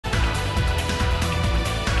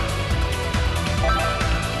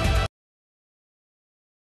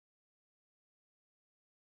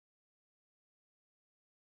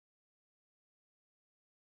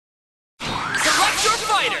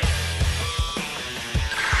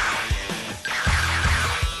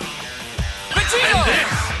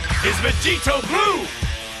Vegito Blue!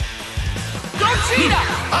 Gogeta!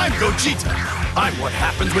 I'm Gogeta! I'm what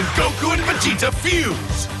happens when Goku and Vegeta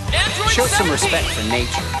fuse! Android Show 17. some respect for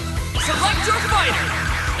nature. Select your fighter!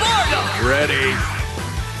 Bardock! Ready?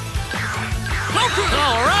 Goku!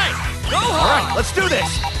 Alright! Gohan! Alright, let's do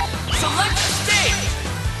this! Select stage!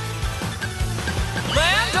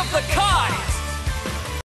 Land of the Kais!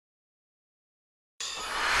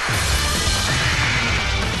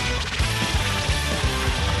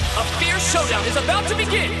 A fierce showdown is about to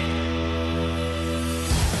begin!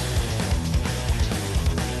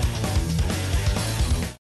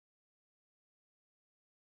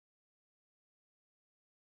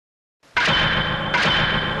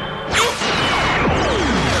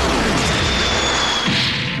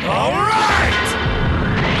 Alright!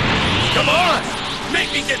 Come on!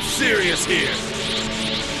 Make me get serious here!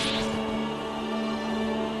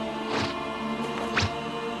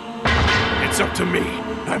 It's up to me.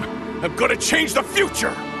 I'm gonna change the future!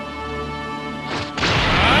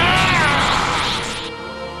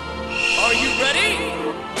 Are you ready?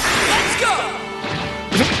 Let's go!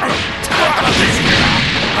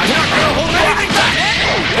 I'm not gonna hold anything back!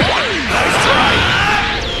 Nice try!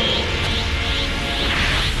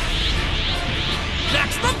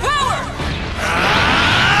 Maximum power!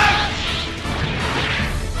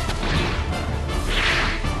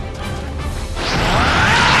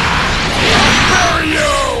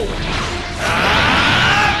 Mario!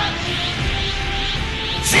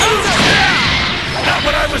 Not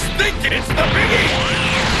what I was thinking! It's the biggie!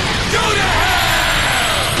 Go to hell!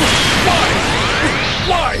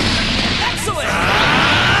 Why? Excellent!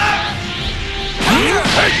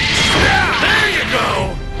 Hey! There you go!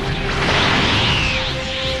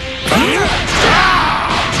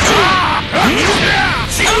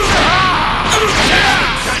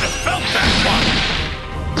 Kind of felt that one!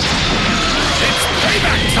 It's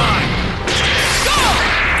payback time! Go!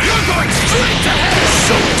 You're going straight to hell!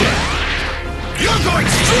 So dead! You're going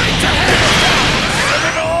straight to hell!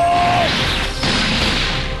 Criminal!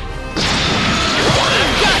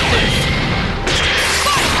 I've got this!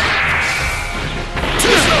 Fight!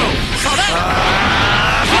 Tuzo! Saw that!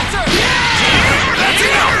 Counter! That's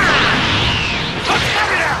enough! Cut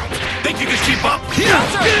it out! Think you can keep up?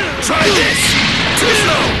 Counter! Try this!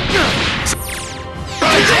 Tuzo!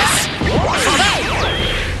 Try this! Saw that!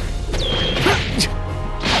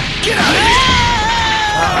 Get out of here!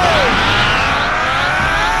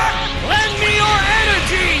 Lend me your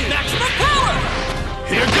energy! Maximum power!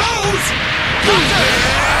 Here goes!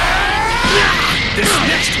 This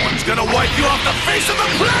next one's gonna wipe you off the face of the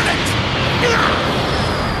planet!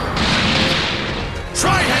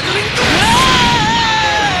 Try handling this!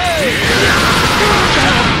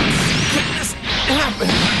 This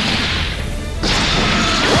happened.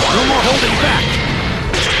 No more holding back!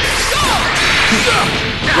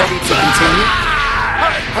 Ready to continue?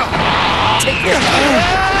 Take this.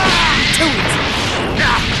 To it.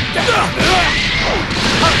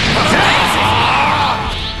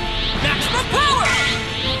 Maximum power!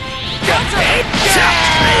 Counter!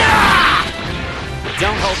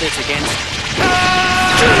 Don't hold this against.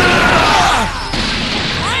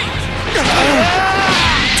 Great!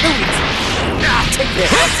 To it. Take this.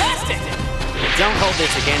 Fantastic! Don't hold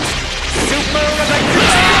this against. Super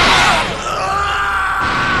electricity!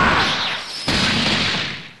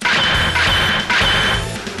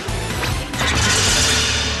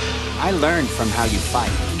 I learned from how you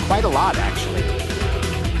fight. Quite a lot, actually.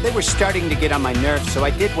 They were starting to get on my nerves, so I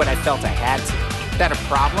did what I felt I had to. Is that a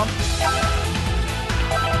problem?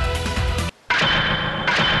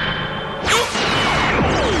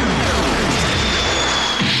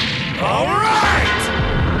 All right!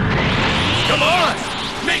 Come on!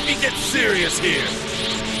 Make me get serious here!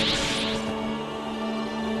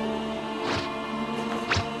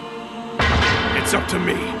 It's up to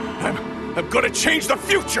me. I'm gonna change the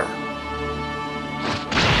future!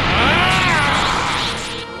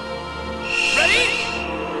 Ready?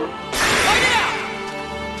 Fight it out!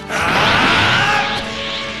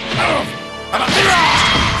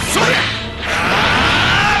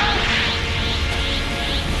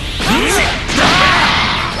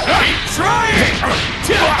 Keep trying!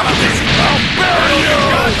 I'll bury you!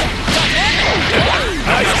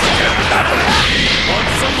 Nice! Want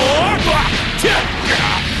some more?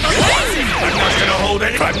 I'm not gonna hold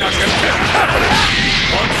any. I'm not gonna.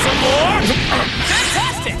 Want some more?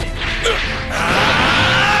 Fantastic!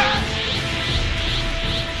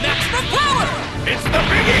 Maximum power! It's the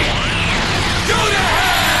biggie! Go to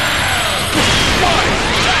hell! What?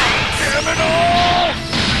 Criminal!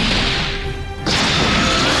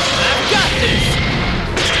 I've got this!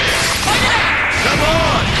 Fight it out! Come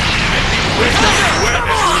on!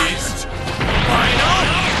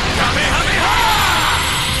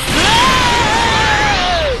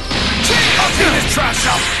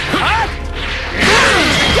 some! Huh?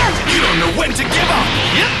 You don't know when to give up!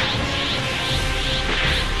 Yep!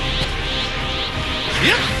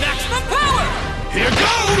 Yep! Maximum power! Here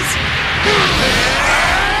goes!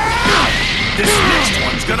 This next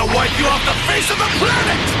one's gonna wipe you off the face of the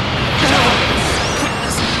planet!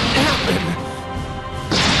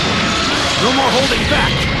 No more holding back!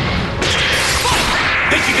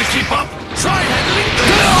 Think you can keep up? Try handling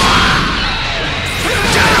this!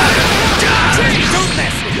 Don't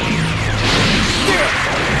mess with me!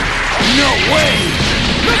 No way!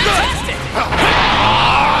 Fantastic!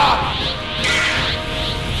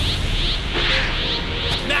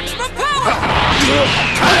 Maximum power!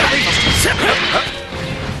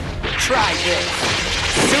 Try this.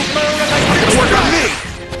 Super electric Work on me!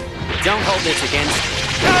 Don't hold this against me.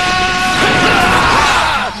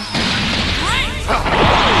 Great!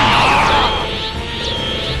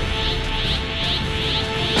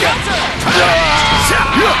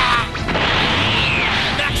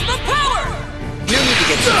 Maximum power! You need to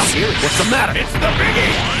get some serious. What's the matter? It's the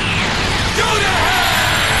biggie! Go to hell!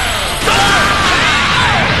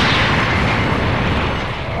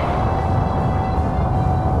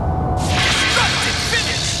 Destructive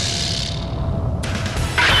finish!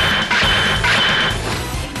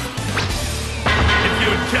 If you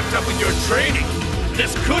had kept up with your training,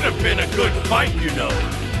 this could have been a good fight, you know.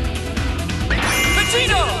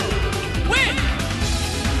 Vegito! Win!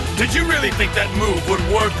 Did you really think that move would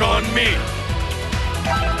work on me?